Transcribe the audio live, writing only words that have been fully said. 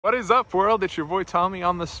What is up, world? It's your boy Tommy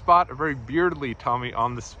on the spot, a very beardly Tommy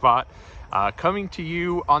on the spot, coming to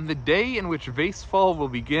you on the day in which baseball will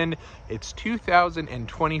begin its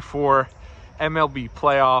 2024 MLB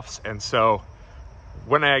playoffs. And so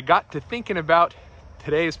when I got to thinking about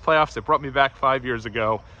today's playoffs, it brought me back 5 years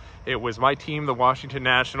ago. It was my team, the Washington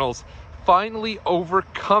Nationals, finally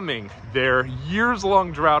overcoming their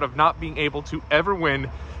years-long drought of not being able to ever win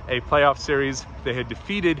a playoff series. They had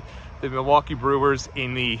defeated the Milwaukee Brewers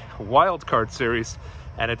in the wild card series,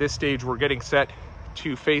 and at this stage we're getting set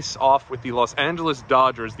to face off with the Los Angeles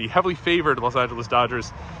Dodgers, the heavily favored Los Angeles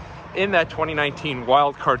Dodgers, in that 2019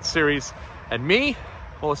 wild card series. And me,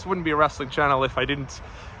 well, this wouldn't be a wrestling channel if I didn't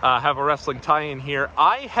have a wrestling tie-in here.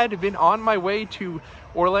 I had been on my way to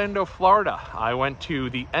Orlando, Florida. I went to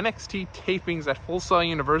the NXT tapings at Full Sail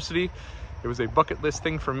University. It was a bucket list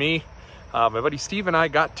thing for me. My buddy Steve and I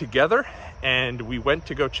got together and we went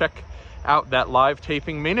to go check out that live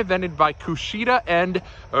taping, main evented by Kushida and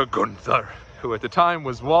Gunther, who at the time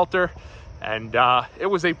was Walter. And it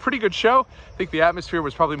was a pretty good show. I think the atmosphere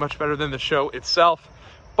was probably much better than the show itself.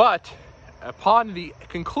 But upon the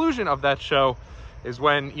conclusion of that show is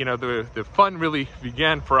when, you know, the fun really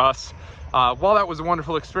began for us. While that was a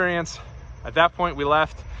wonderful experience, at that point we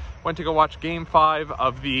left, went to go watch Game 5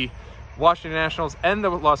 of the Washington Nationals and the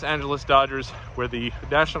Los Angeles Dodgers, where the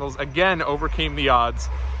Nationals again overcame the odds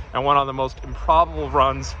and went on the most improbable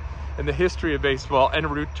runs in the history of baseball en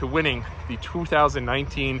route to winning the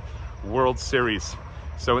 2019 World Series.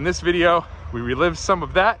 So in this video, we relived some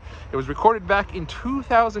of that. It was recorded back in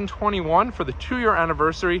 2021 for the 2-year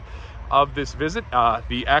anniversary of this visit.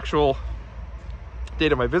 The actual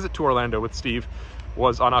date of my visit to Orlando with Steve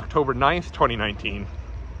was on October 9th, 2019.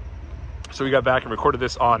 So we got back and recorded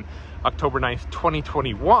this on October 9th,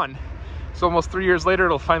 2021. So almost 3 years later,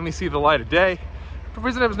 it'll finally see the light of day. The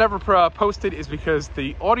reason it was never posted is because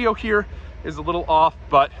the audio here is a little off,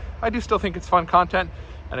 but I do still think it's fun content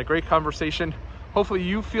and a great conversation. Hopefully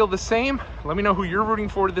you feel the same. Let me know who you're rooting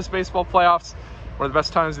for to this baseball playoffs. One of the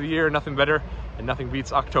best times of the year, nothing better, and nothing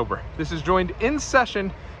beats October. This is joined in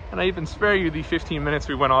session, and I even spare you the 15 minutes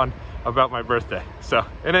we went on about my birthday. So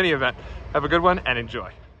in any event, have a good one and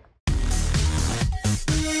enjoy.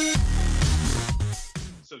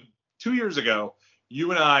 So 2 years ago,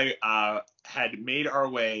 you and I had made our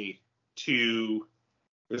way to,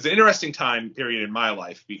 it was an interesting time period in my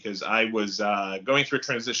life because I was going through a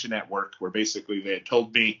transition at work where basically they had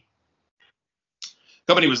told me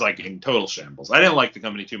the company was like in total shambles. I didn't like the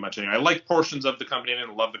company too much anyway. I liked portions of the company. I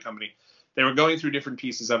didn't love the company. They were going through different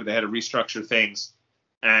pieces of it. They had to restructure things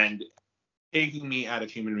and taking me out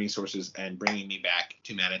of human resources and bringing me back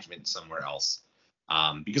to management somewhere else.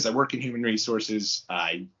 Because I work in human resources,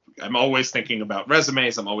 I'm always thinking about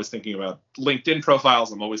resumes. I'm always thinking about LinkedIn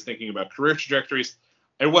profiles. I'm always thinking about career trajectories.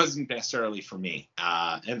 It wasn't necessarily for me.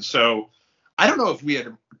 And so I don't know if we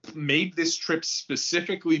had made this trip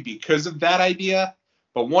specifically because of that idea,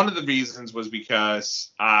 but one of the reasons was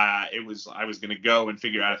because I was going to go and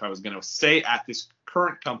figure out if I was going to stay at this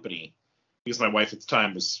current company, because my wife at the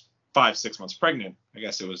time was 5-6 months pregnant. I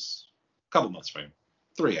guess it was a couple months pregnant,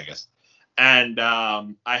 3, I guess. And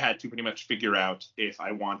I had to pretty much figure out if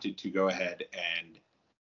I wanted to go ahead and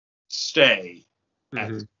stay.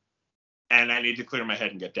 And I needed to clear my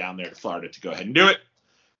head and get down there to Florida to go ahead and do it.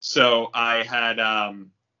 So I had,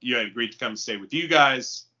 you had agreed to come stay with you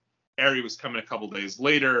guys. Ari was coming a couple days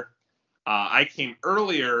later. I came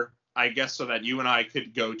earlier, I guess, so that you and I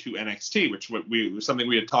could go to NXT, which was something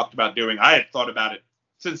we had talked about doing. I had thought about it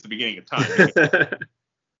since the beginning of time.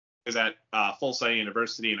 Was at Full Sail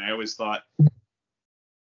University, and I always thought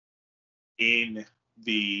in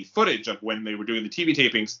the footage of when they were doing the TV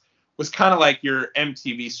tapings was kind of like your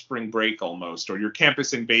MTV Spring Break almost, or your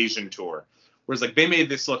Campus Invasion tour. Whereas like they made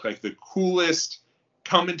this look like the coolest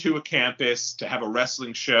come into a campus to have a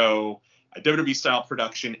wrestling show, a WWE style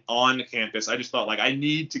production on the campus. I just thought like I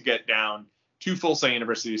need to get down to Full Sail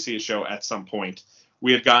University to see a show at some point.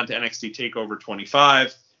 We had gone to NXT TakeOver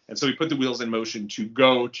 25. And so we put the wheels in motion to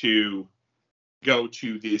go to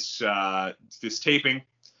this taping. I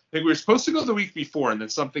think we were supposed to go the week before, and then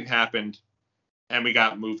something happened, and we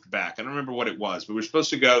got moved back. I don't remember what it was, but we were supposed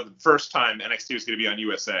to go the first time NXT was going to be on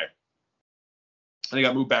USA. And it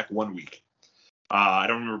got moved back 1 week. I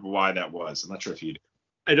don't remember why that was. I'm not sure if you do.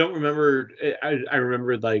 I don't remember. I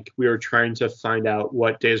remember like we were trying to find out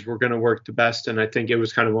what days were going to work the best. And I think it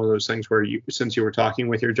was kind of one of those things where since you were talking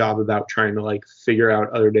with your job about trying to like figure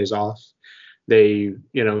out other days off, they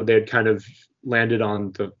had kind of landed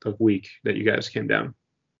on the week that you guys came down.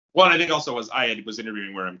 Well, and I think also I was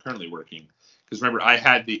interviewing where I'm currently working. Because remember, I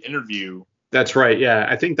had the interview That's right. Yeah,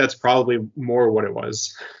 I think that's probably more what it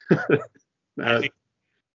was. I think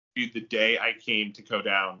the day I came to go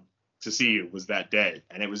down to see you was that day,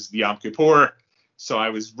 and it was the Yom Kippur. So I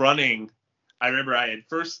was running. I remember I had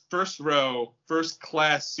first row, first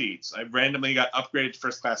class seats. I randomly got upgraded to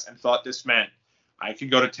first class and thought this meant I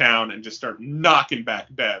could go to town and just start knocking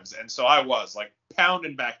back bevs. And so I was like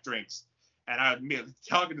pounding back drinks. And I was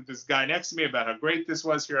talking to this guy next to me about how great this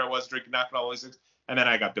was. Here I was drinking, knocking all these things. And then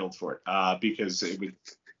I got billed for it because it was.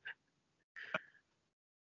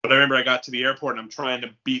 But I remember I got to the airport and I'm trying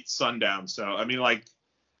to beat sundown. So, I mean, like,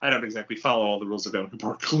 I don't exactly follow all the rules of Yom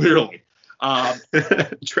Kippur, clearly.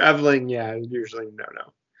 Traveling, yeah, usually no.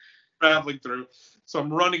 Traveling through. So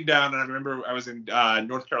I'm running down, and I remember I was in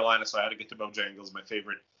North Carolina, so I had to get to Bojangles, my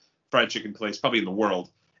favorite fried chicken place, probably in the world.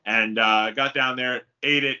 And got down there,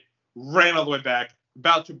 ate it, ran all the way back,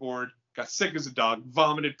 about to board, got sick as a dog,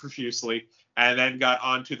 vomited profusely, and then got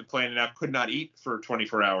onto the plane and I could not eat for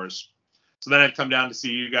 24 hours. So then I'd come down to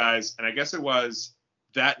see you guys, and I guess it was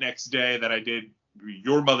that next day that I did.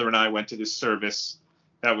 Your mother and I went to this service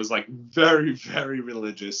that was like very, very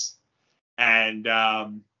religious, and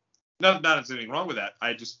not there's anything wrong with that.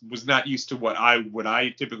 I just was not used to what I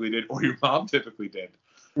typically did, or your mom typically did.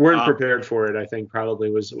 Weren't prepared for it. I think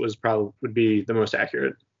probably would be the most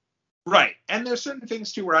accurate. Right, and there's certain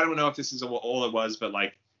things too where I don't know if this is all it was, but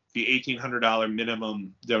like the $1,800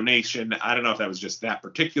 minimum donation. I don't know if that was just that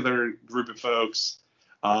particular group of folks,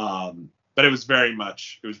 but it was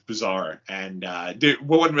bizarre, and it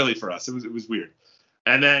wasn't really for us. It was weird.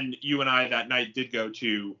 And then you and I that night did go down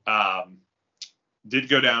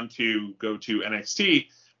to NXT.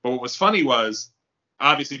 But what was funny was,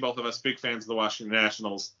 obviously both of us big fans of the Washington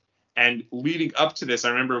Nationals. And leading up to this, I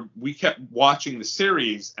remember we kept watching the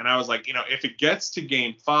series, and I was like, if it gets to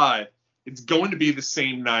Game 5, it's going to be the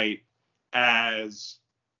same night as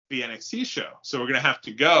the NXT show. So we're going to have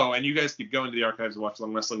to go, and you guys could go into the archives and watch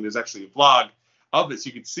Long Wrestling. There's actually a vlog of this.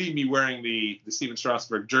 You could see me wearing the Steven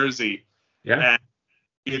Strasberg jersey. Yeah. And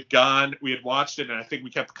we had watched it, and I think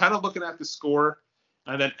we kept kind of looking at the score,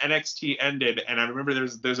 and then NXT ended, and I remember there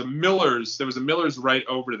was a Miller's right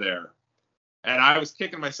over there. And I was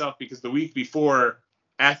kicking myself because the week before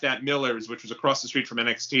at that Miller's, which was across the street from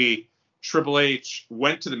NXT, Triple H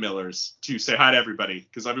went to the Miller's to say hi to everybody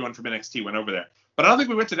because everyone from NXT went over there. But I don't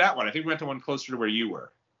think we went to that one. I think we went to one closer to where you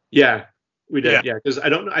were. Yeah, we did. Yeah, because I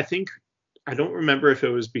don't remember if it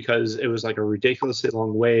was because it was like a ridiculously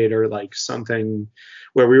long wait or like something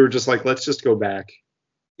where we were just like, let's just go back.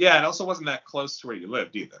 Yeah, it also wasn't that close to where you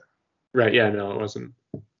lived either. Right. Yeah, no, it wasn't.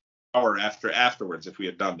 Or afterwards if we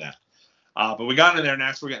had done that. But we got in there, and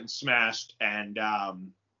next we're getting smashed, and I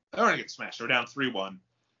don't want to get smashed. We're down 3-1.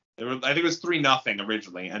 I think it was 3-0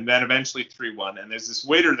 originally, and then eventually 3-1. And there's this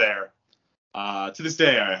waiter there. To this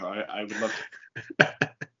day, I would love to.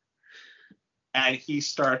 And he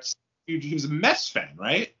starts. He was a Mets fan,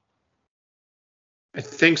 right? I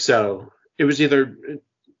think so. It was either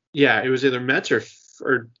Mets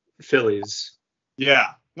or Phillies. Yeah,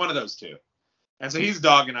 one of those two. And so he's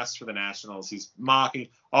dogging us for the Nationals. He's mocking,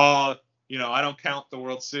 I don't count the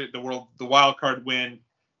wild card win.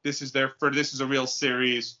 This is a real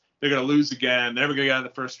series. They're gonna lose again. They're never gonna get out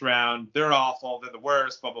of the first round. They're awful. They're the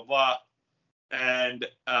worst. Blah blah blah. And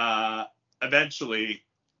eventually,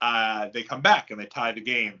 they come back and they tie the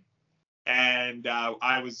game. And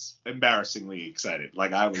I was embarrassingly excited.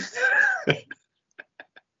 Like I was.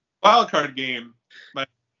 Wild card game. My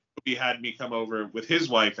buddy had me come over with his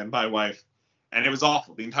wife and my wife. And it was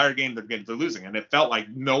awful. The entire game they're losing, and it felt like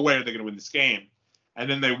no way are they going to win this game. And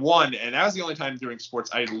then they won, and that was the only time during sports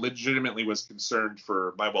I legitimately was concerned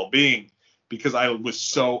for my well-being because I was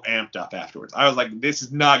so amped up afterwards. I was like, this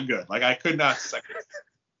is not good. Like I could not. So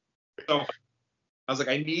I was like,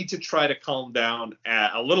 I need to try to calm down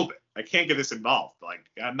a little bit. I can't get this involved. Like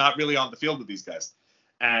I'm not really on the field with these guys.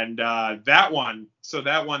 And that one,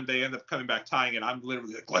 they end up coming back tying it. I'm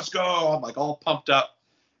literally like, let's go. I'm like all pumped up.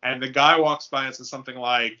 And the guy walks by and says something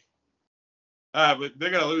like, but they're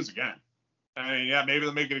going to lose again. I mean, yeah, maybe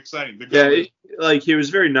they'll make it exciting. Like he was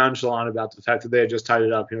very nonchalant about the fact that they had just tied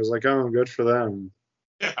it up. He was like, oh, good for them.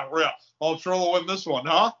 Yeah, real. Well, Troll will win this one,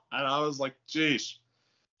 huh? And I was like, geez.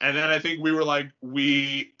 And then I think we were like,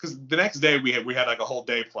 because the next day we had like a whole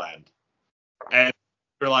day planned. And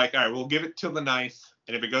we're like, all right, we'll give it till the 9th.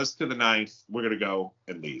 And if it goes to the 9th, we're going to go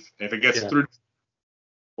and leave. And if it gets through,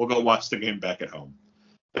 we'll go watch the game back at home.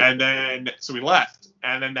 And then, so we left.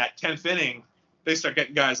 And then that 10th inning, they start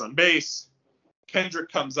getting guys on base. Kendrick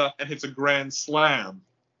comes up and hits a grand slam.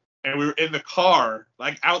 And we were in the car,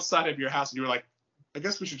 like outside of your house. And you were like, I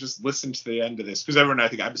guess we should just listen to the end of this. Because everyone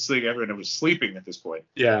was sleeping at this point.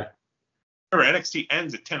 Yeah. remember NXT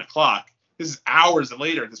ends at 10 o'clock. This is hours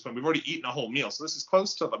later at this point. We've already eaten a whole meal. So this is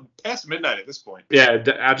close to past midnight at this point. Yeah,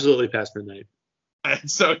 absolutely past midnight. And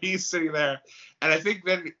so he's sitting there. And I think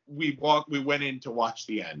then we went in to watch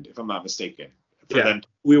the end, if I'm not mistaken.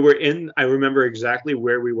 We were I remember exactly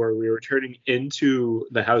where we were. We were turning into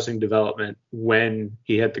the housing development when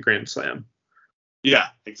he hit the Grand Slam. Yeah,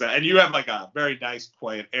 exactly. And you have like a very nice,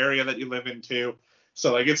 quiet area that you live in too.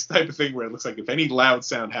 So like it's the type of thing where it looks like if any loud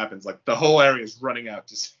sound happens, like the whole area is running out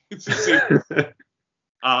to see.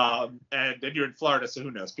 And then you're in Florida, so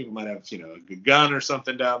who knows? People might have a good gun or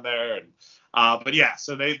something down there. And but yeah,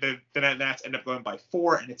 so the Nats end up going by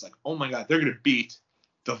 4, and it's like, oh my God, they're gonna beat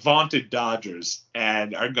the vaunted Dodgers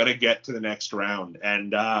and are gonna get to the next round.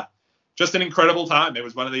 And just an incredible time. It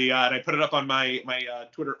was one of the and I put it up on my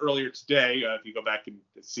Twitter earlier today. If you go back and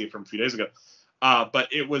see it from a few days ago, but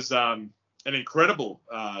it was an incredible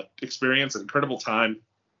experience, an incredible time,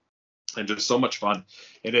 and just so much fun.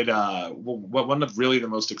 And it one of really the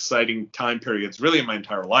most exciting time periods really in my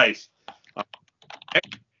entire life.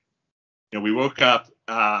 We woke up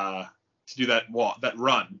to do that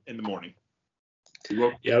run in the morning.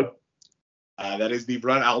 Yep. That is the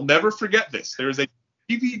run. I'll never forget this. There is a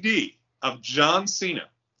DVD of John Cena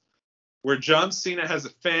where John Cena has a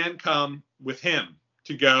fan come with him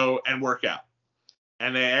to go and work out.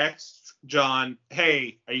 And they asked John,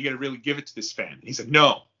 hey, are you going to really give it to this fan? And he said,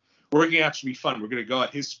 no, working out should be fun. We're going to go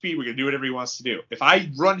at his speed. We're going to do whatever he wants to do. If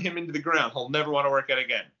I run him into the ground, he'll never want to work out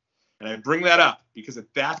again. And I bring that up because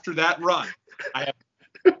after that run, I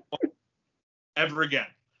have ever again.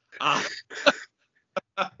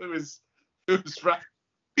 It was rough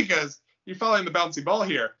because you're following the bouncy ball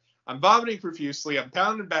here. I'm vomiting profusely. I'm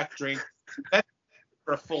pounding back drink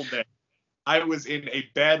for a full day. I was in a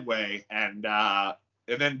bad way,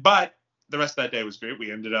 but the rest of that day was great.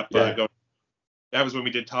 We ended up going. That was when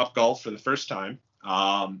we did Top Golf for the first time.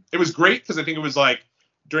 It was great because I think it was like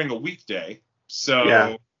during a weekday,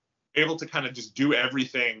 so able to kind of just do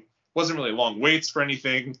everything. Wasn't really long waits for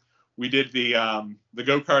anything. We did the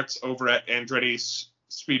go-karts over at Andretti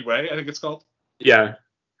Speedway, I think it's called. Yeah.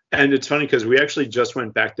 And it's funny because we actually just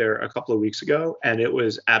went back there a couple of weeks ago, and it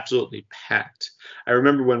was absolutely packed. I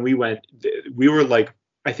remember when we went, we were like,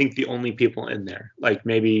 I think the only people in there, like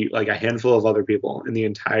maybe like a handful of other people in the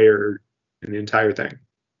entire thing.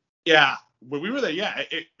 Yeah. When we were there,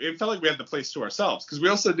 it felt like we had the place to ourselves because we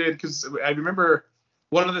also did, because I remember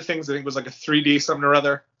one of the things I think was like a 3D something or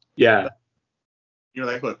other. Yeah. You're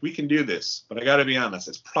like, look, we can do this, but I got to be honest,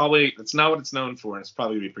 it's not what it's known for, and it's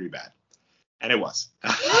probably going to be pretty bad. And it was.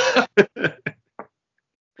 But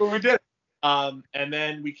we did. And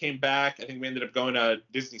then we came back. I think we ended up going to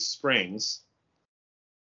Disney Springs.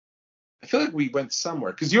 I feel like we went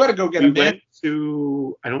somewhere because you had to go get I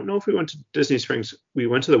don't know if we went to Disney Springs. We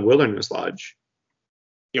went to the Wilderness Lodge.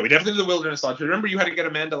 Yeah, we definitely did the Wilderness Lodge. Remember, you had to get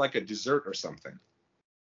Amanda like a dessert or something.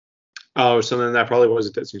 Oh, so then that probably was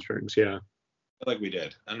at Disney Springs, yeah. I feel like we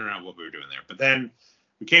did. I don't know what we were doing there. But then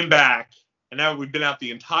we came back, and now we've been out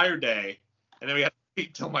the entire day, and then we had to wait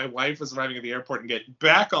until my wife was arriving at the airport and get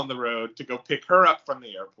back on the road to go pick her up from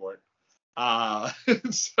the airport.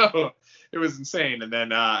 So it was insane. And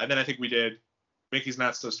then I think we did Mickey's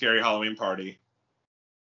Not So Scary Halloween Party.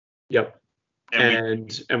 Yep.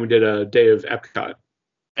 And we did a day of Epcot.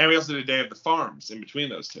 And we also did a day of the farms in between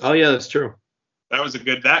those two. Oh yeah, that's true.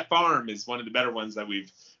 That farm is one of the better ones that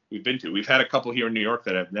we've been to. We've had a couple here in New York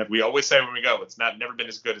that we always say when we go, it's never been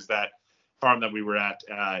as good as that farm that we were at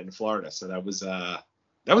in Florida. So that was a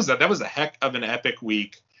heck of an epic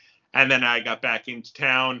week. And then I got back into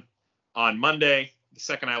town on Monday. The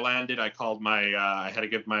second I landed, I called I had to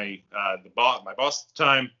give my boss at the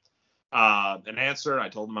time an answer. I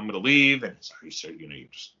told him I'm going to leave, and he said,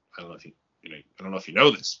 I don't know if you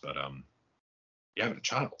know this, but you're having a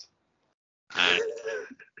child.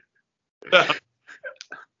 But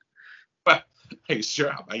are you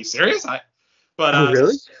sure? Are you serious? Really?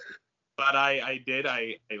 But I did.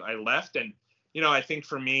 I left, and I think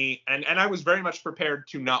for me, and I was very much prepared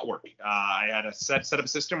to not work. I had a set up a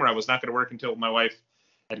system where I was not going to work until my wife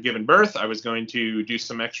had given birth. I was going to do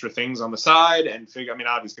some extra things on the side and figure. I mean,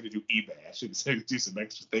 obviously going to do eBay. I should say do some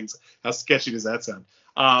extra things. How sketchy does that sound?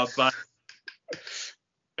 But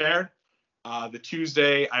fair. The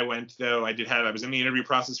Tuesday I went though. I was in the interview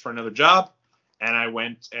process for another job, and I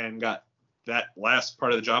went and got that last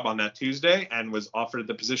part of the job on that Tuesday and was offered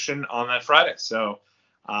the position on that Friday. So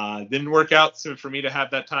didn't work out for me to have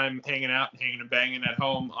that time hanging and banging at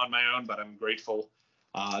home on my own, but I'm grateful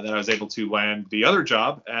that I was able to land the other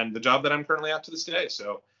job and the job that I'm currently at to this day.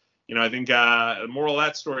 So I think the moral of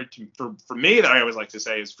that story for me that I always like to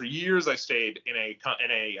say is for years I stayed in a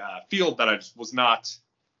field that I just was not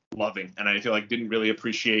loving, and I feel like didn't really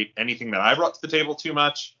appreciate anything that I brought to the table too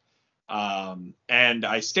much. And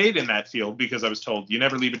I stayed in that field because I was told you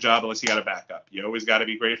never leave a job unless you got a backup. You always got to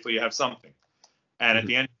be grateful you have something. And at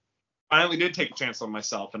the end, I finally did take a chance on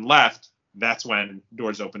myself and left. That's when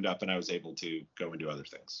doors opened up and I was able to go and do other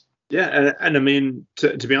things. Yeah, and I mean,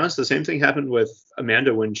 to be honest, the same thing happened with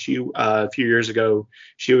Amanda when she a few years ago.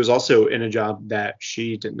 She was also in a job that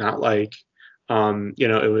she did not like.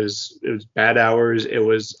 It was bad hours. It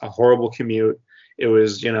was a horrible commute. It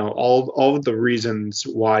was all of the reasons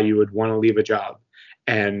why you would want to leave a job.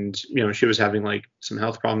 And she was having like some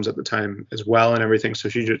health problems at the time as well and everything. So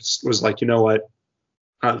she just was like, you know what,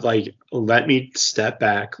 let me step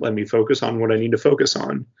back. Let me focus on what I need to focus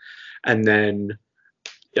on. And then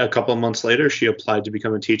a couple of months later, she applied to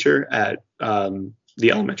become a teacher at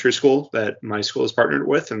the elementary school that my school is partnered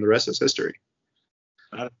with, and the rest is history.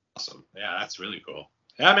 That's awesome. Yeah, that's really cool.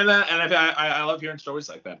 Yeah, I mean, I love hearing stories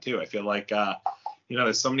like that too. I feel like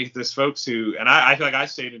there's folks who, and I feel like I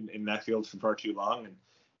stayed in that field for far too long,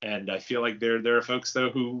 and I feel like there are folks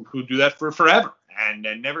though who do that for forever and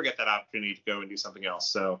never get that opportunity to go and do something else.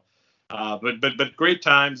 So, but great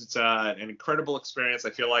times. It's an incredible experience.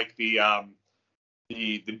 I feel like the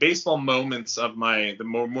baseball moments of the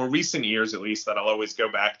more recent years, at least, that I'll always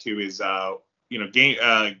go back to is the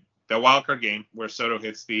wild card game where Soto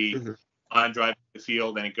hits the line drive to the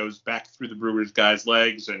field and it goes back through the Brewers guy's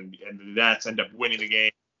legs and the Nats end up winning the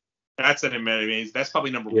game. That's an amazing. That's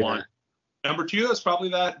probably number one. Number two is probably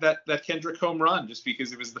that Kendrick home run, just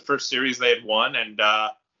because it was the first series they had won and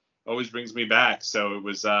always brings me back. So it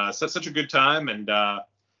was such a good time, and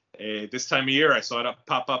this time of year I saw it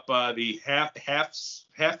pop up the half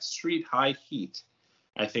Street High Heat,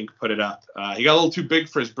 I think, put it up. He got a little too big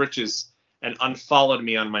for his britches and unfollowed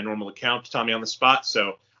me on my normal account, Tommy on the Spot.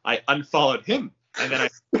 So I unfollowed him, and then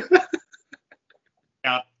I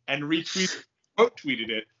out and tweeted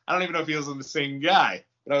it. I don't even know if he was the same guy,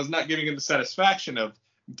 but I was not giving him the satisfaction of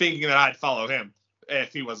thinking that I'd follow him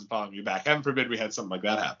if he wasn't following me back. Heaven forbid we had something like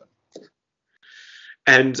that happen.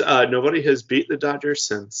 And nobody has beat the Dodgers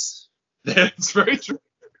since. That's very true.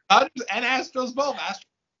 Dodgers and Astros both. Astros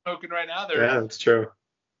smoking right now. Yeah, that's true.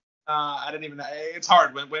 I didn't even. It's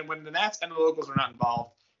hard when the Nats and the locals are not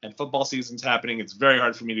involved and football season's happening. It's very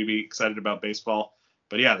hard for me to be excited about baseball.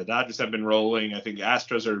 But yeah, the Dodgers have been rolling. I think the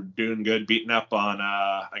Astros are doing good, beating up on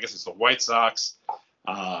I guess it's the White Sox.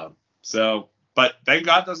 But thank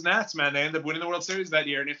God those Nats, man, they ended up winning the World Series that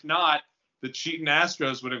year. And if not, the cheating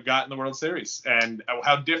Astros would have gotten the World Series. And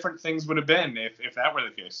how different things would have been if that were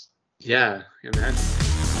the case. Yeah, and